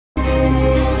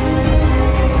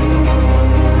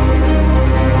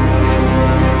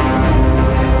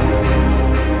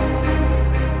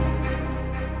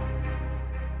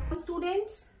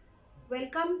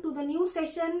the new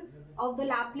session of the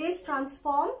Laplace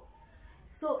transform.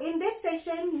 So in this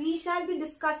session we shall be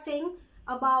discussing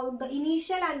about the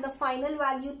initial and the final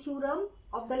value theorem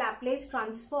of the Laplace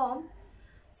transform.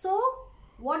 So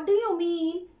what do you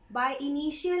mean by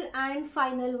initial and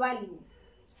final value?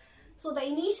 So the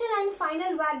initial and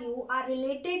final value are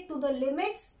related to the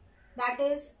limits, that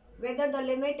is whether the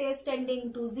limit is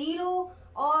tending to 0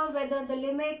 or whether the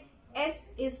limit s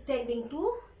is tending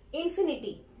to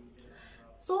infinity.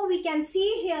 So we can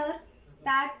see here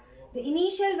that the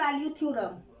initial value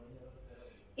theorem,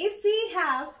 if we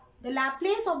have the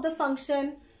Laplace of the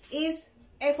function is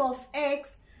f of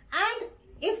x and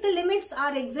if the limits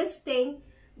are existing,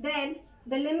 then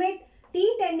the limit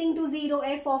t tending to 0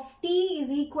 f of t is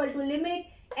equal to limit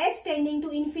s tending to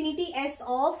infinity s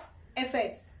of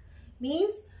fs.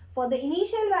 Means for the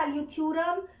initial value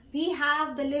theorem we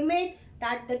have the limit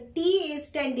that the t is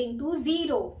tending to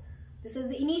 0. This is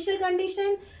the initial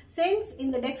condition, since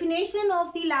in the definition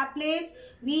of the Laplace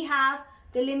we have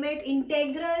the limit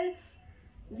integral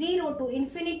 0 to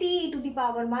infinity e to the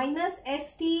power minus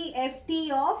st ft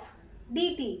of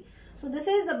dt. So this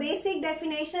is the basic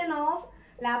definition of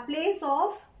Laplace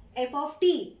of f of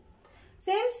t.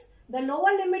 Since the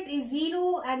lower limit is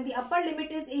 0 and the upper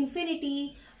limit is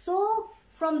infinity, so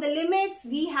from the limits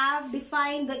we have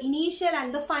defined the initial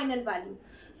and the final value.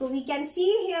 So we can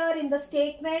see here in the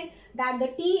statement that the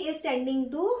t is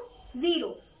tending to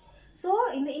 0. So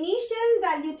in the initial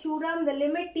value theorem the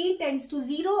limit t tends to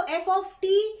 0 f of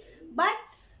t, but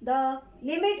the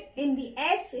limit in the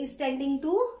s is tending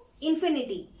to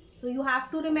infinity. So you have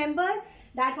to remember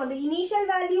that for the initial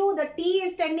value the t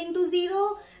is tending to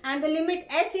 0 and the limit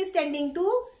s is tending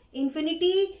to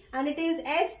infinity, and it is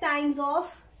s times of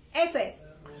fs.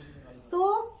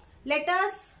 So let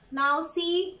us now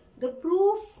see the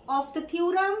proof of the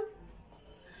theorem.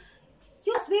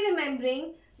 You must be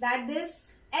remembering that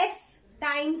this s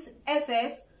times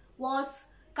fs was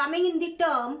coming in the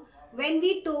term when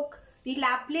we took the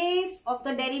Laplace of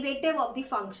the derivative of the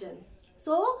function.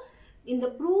 So in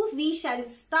the proof we shall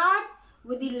start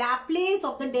with the Laplace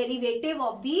of the derivative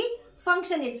of the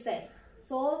function itself.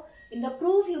 So in the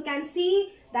proof you can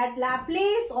see that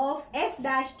Laplace of f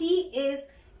dash t is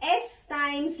s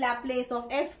times Laplace of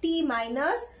ft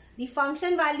minus the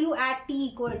function value at t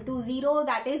equal to 0,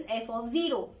 that is f of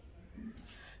 0.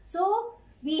 So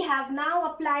we have now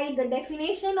applied the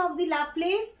definition of the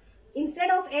Laplace.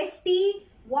 Instead of ft,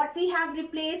 what we have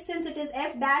replaced, since it is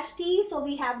f dash t, so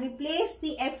we have replaced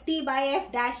the ft by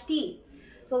f dash t.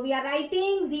 So we are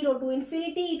writing 0 to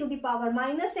infinity e to the power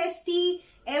minus st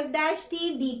f dash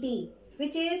t dt,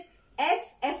 which is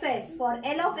s fs. For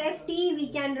L of ft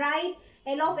we can write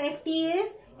L of ft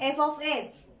is f of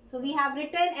s. So we have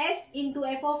written s into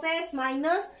f of s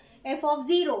minus f of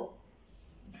 0.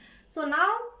 So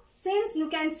now since you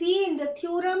can see in the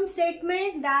theorem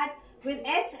statement that with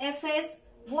s fs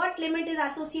what limit is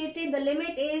associated, the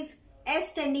limit is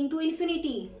s tending to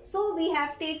infinity. So we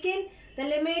have taken the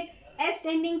limit s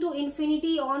tending to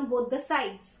infinity on both the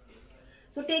sides.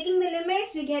 So taking the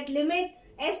limits we get limit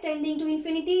s tending to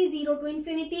infinity 0 to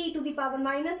infinity to the power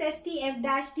minus st f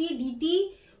dash t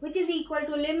dt, which is equal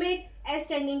to limit s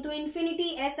tending to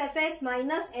infinity s fs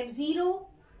minus f0.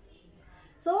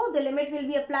 So the limit will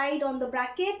be applied on the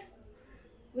bracket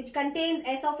which contains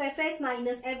s of fs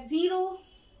minus f0.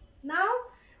 Now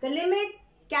the limit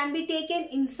can be taken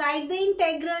inside the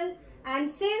integral, and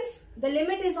since the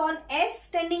limit is on s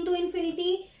tending to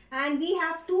infinity and we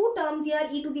have two terms here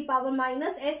e to the power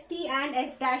minus st and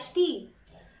f dash t,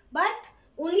 but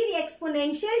only the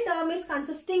exponential term is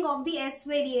consisting of the s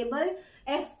variable,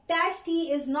 f dash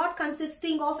t is not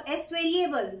consisting of s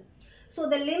variable. So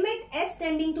the limit s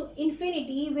tending to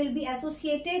infinity will be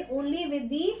associated only with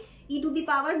the e to the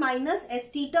power minus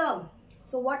st term.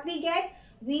 So what we get?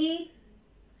 We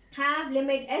have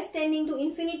limit s tending to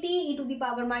infinity e to the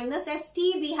power minus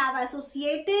st. We have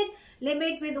associated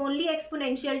limit with only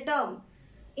exponential term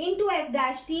into f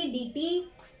dash t dt,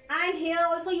 and here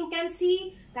also you can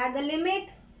see that the limit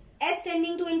s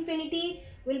tending to infinity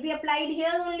will be applied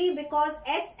here only because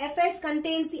s fs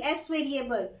contains the s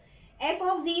variable. F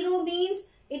of 0 means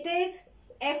it is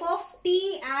f of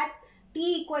t at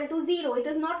t equal to 0. It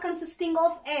is not consisting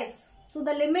of s. So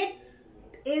the limit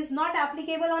is not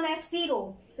applicable on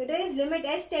f0. So it is limit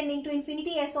s tending to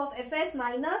infinity s of fs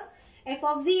minus f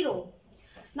of 0.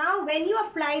 Now when you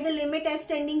apply the limit s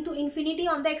tending to infinity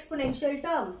on the exponential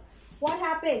term, what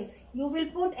happens? You will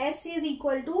put s is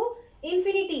equal to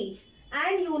infinity,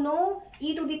 and you know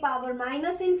e to the power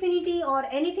minus infinity or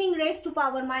anything raised to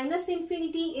power minus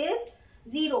infinity is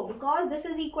 0, because this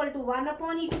is equal to 1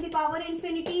 upon e to the power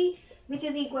infinity, which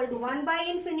is equal to 1 by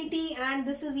infinity, and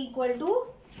this is equal to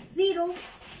 0.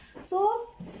 So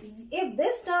if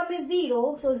this term is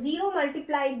 0, so 0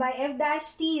 multiplied by f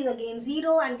dash t is again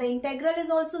 0, and the integral is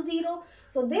also 0.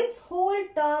 So this whole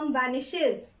term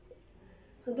vanishes.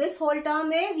 So this whole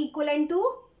term is equivalent to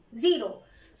 0.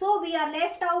 So we are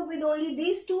left out with only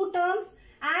these two terms,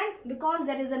 and because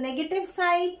there is a negative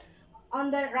side on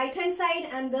the right hand side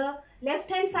and the left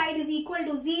hand side is equal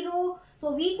to 0.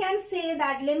 So we can say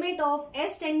that limit of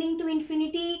s tending to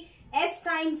infinity s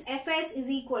times fs is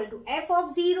equal to f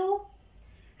of 0.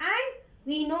 And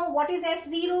we know what is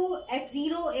f0.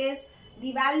 f0 is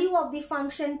the value of the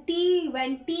function t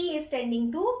when t is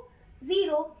tending to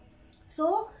 0.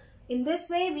 So in this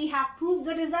way we have proved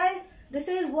the result. This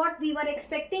is what we were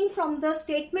expecting from the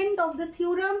statement of the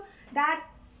theorem, that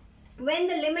when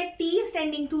the limit t is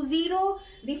tending to 0,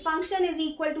 the function is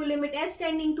equal to limit s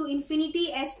tending to infinity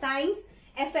s times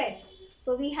fs.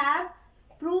 So we have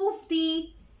proved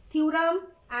the theorem,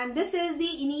 and this is the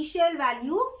initial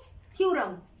value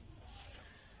theorem.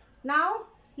 Now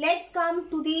let's come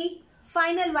to the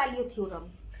final value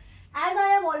theorem. As I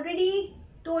have already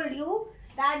told you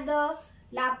that the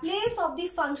Laplace of the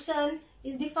function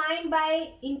is defined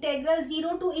by integral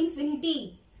 0 to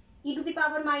infinity e to the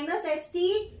power minus st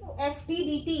ft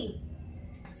dt.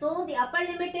 So the upper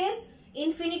limit is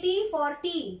infinity for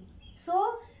t.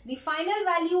 So the final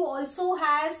value also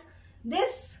has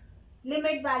this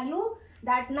limit value,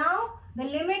 that now the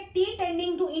limit t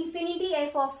tending to infinity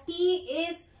f of t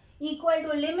is equal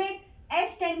to limit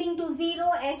s tending to 0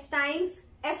 s times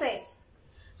fs.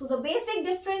 So the basic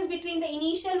difference between the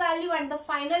initial value and the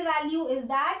final value is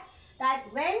that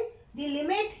when the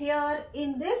limit here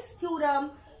in this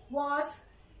theorem was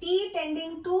t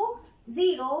tending to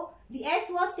 0, the s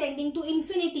was tending to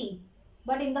infinity.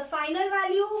 But in the final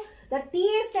value, the t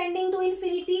is tending to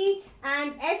infinity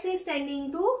and s is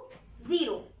tending to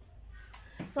 0.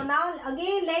 So now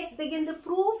again let's begin the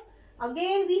proof.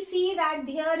 Again we see that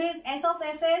here is s of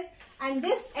fs, and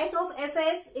this s of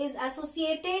fs is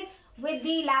associated with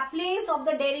the Laplace of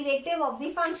the derivative of the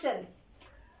function.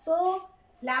 So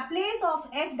Laplace of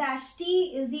f dash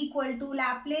t is equal to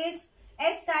Laplace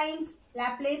s times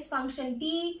Laplace function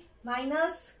t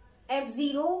minus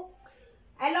f0.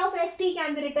 L of ft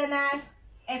can be written as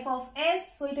f of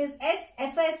s. So it is s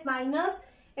fs minus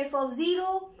f of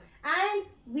 0. And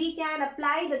we can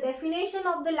apply the definition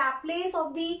of the Laplace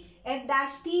of the f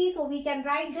dash t. So we can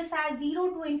write this as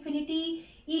 0 to infinity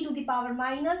e to the power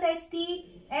minus st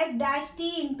f dash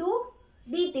t into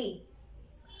dt.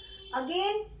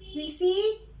 Again we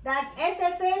see that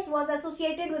sfs was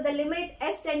associated with the limit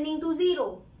s tending to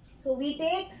 0. So we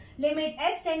take limit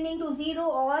s tending to 0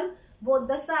 on both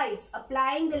the sides,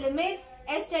 applying the limit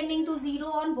s tending to 0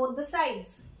 on both the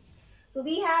sides. So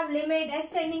we have limit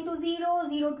s tending to 0,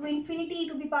 0 to infinity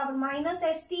to the power minus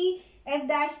st f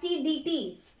dash t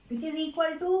dt, which is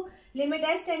equal to limit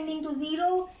s tending to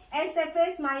 0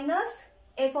 sfs minus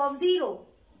f of 0.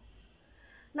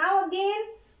 Now again,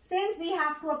 since we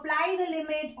have to apply the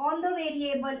limit on the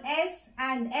variable s,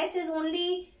 and s is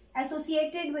only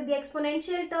associated with the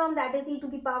exponential term, that is e to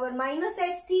the power minus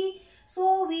st,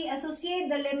 so we associate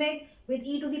the limit with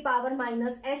e to the power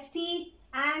minus st,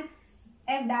 and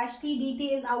f dash t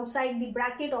dt is outside the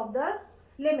bracket of the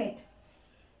limit.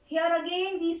 Here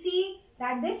again we see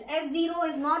that this f0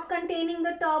 is not containing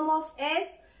the term of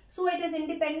s, so it is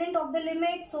independent of the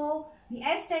limit. So the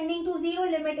s tending to 0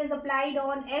 limit is applied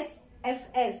on s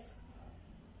fs.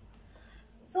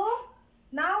 So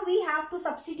now we have to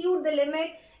substitute the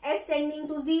limit s tending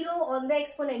to 0 on the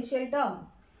exponential term.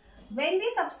 When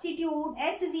we substitute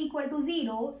s is equal to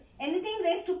 0, anything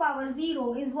raised to power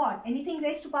 0 is what? Anything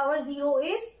raised to power 0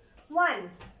 is 1.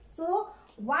 So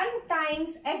 1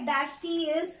 times f dash t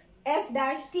is f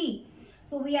dash t.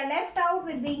 So we are left out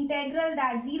with the integral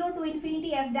that 0 to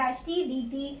infinity f dash t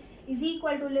dt is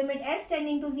equal to limit s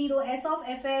tending to 0 s of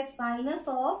fs minus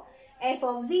of f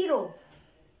of 0.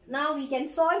 Now we can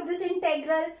solve this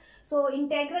integral. So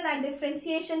integral and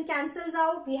differentiation cancels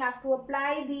out. We have to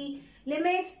apply the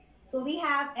limits. So we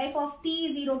have f of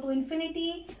t 0 to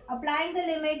infinity. Applying the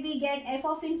limit we get f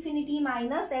of infinity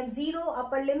minus f0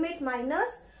 upper limit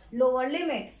minus lower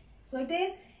limit. So it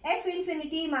is f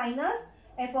infinity minus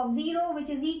f of 0, which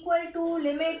is equal to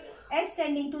limit s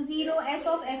tending to 0 s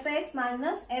of fs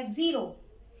minus f0.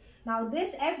 Now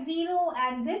this f0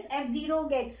 and this f0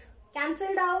 gets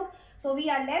cancelled out. So we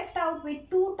are left out with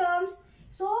two terms.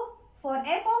 So for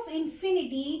f of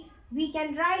infinity we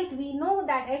can write, we know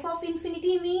that f of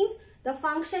infinity means the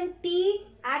function t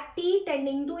at t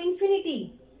tending to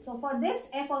infinity. So for this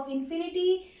f of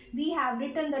infinity we have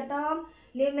written the term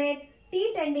limit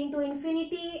t tending to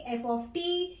infinity f of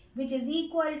t, which is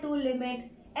equal to limit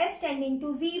s tending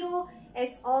to 0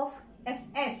 s of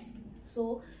fs.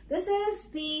 So this is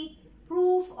the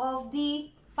proof of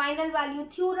the final value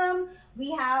theorem.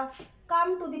 We have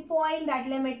come to the point that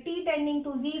limit t tending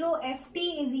to 0 ft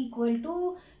is equal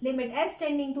to limit s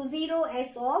tending to 0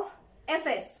 s of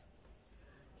fs.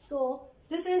 So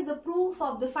this is the proof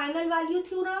of the final value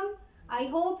theorem. I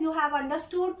hope you have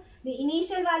understood the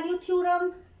initial value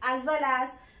theorem as well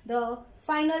as the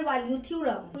final value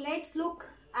theorem. Let's look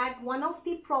at one of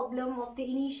the problem of the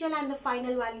initial and the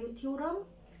final value theorem.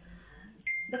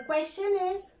 The question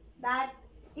is that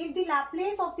if the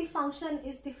Laplace of the function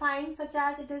is defined such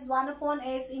as it is 1 upon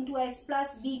s into s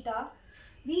plus beta,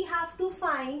 we have to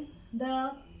find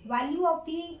the value of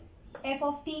the f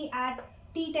of t at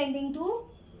t tending to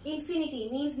infinity.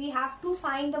 Means we have to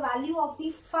find the value of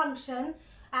the function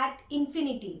at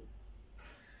infinity.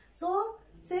 So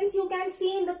since you can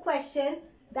see in the question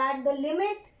that the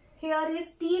limit here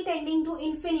is t tending to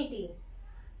infinity.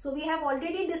 So we have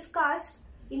already discussed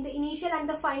in the initial and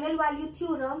the final value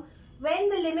theorem, when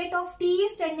the limit of t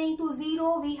is tending to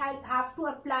 0, we have to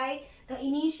apply the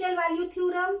initial value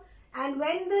theorem, and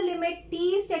when the limit t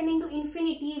is tending to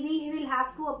infinity, we will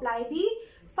have to apply the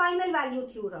final value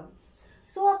theorem.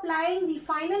 So applying the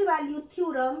final value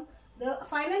theorem, the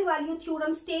final value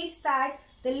theorem states that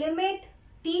the limit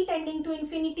t tending to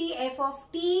infinity f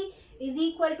of t is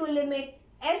equal to limit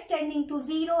s tending to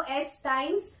 0 s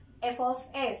times f of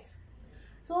s.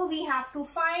 So we have to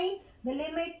find the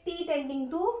limit t tending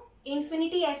to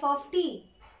infinity f of t.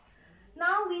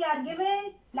 Now we are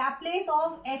given Laplace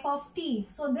of f of t.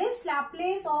 So this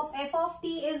Laplace of f of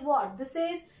t is what? This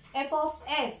is f of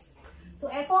s. So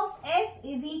f of s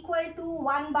is equal to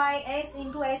 1 by s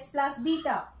into s plus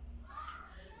beta.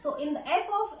 So in the f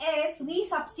of s, we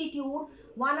substitute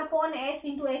 1 upon s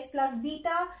into s plus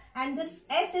beta, and this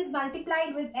s is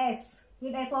multiplied with s,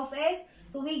 with f of s.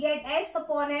 So we get s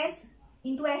upon s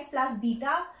into s plus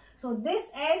beta. So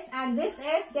this s and this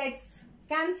s gets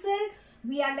cancelled.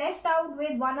 We are left out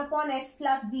with 1 upon s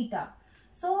plus beta.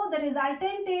 So the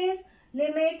resultant is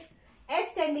limit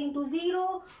s tending to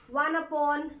 0, 1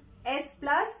 upon s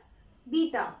plus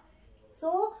beta.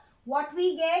 So what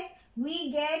we get?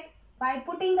 We get, by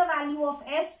putting the value of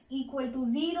s equal to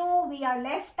 0, we are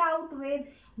left out with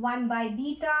 1 by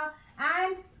beta,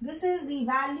 and this is the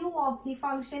value of the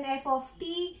function f of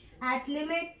t at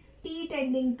limit t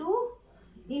tending to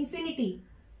infinity.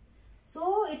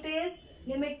 So it is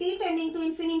limit t tending to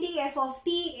infinity f of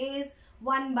t is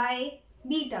 1 by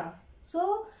beta.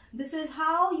 So this is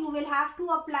how you will have to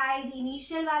apply the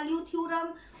initial value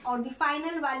theorem or the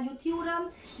final value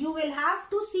theorem. You will have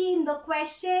to see in the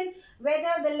question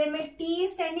whether the limit t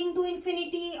is tending to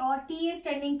infinity or t is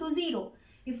tending to 0.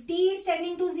 If t is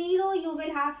tending to 0, you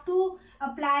will have to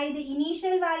apply the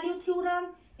initial value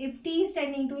theorem. If t is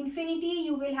tending to infinity,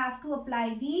 you will have to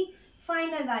apply the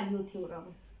final value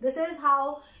theorem. This is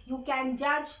how you can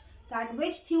judge that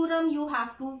which theorem you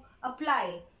have to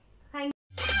apply.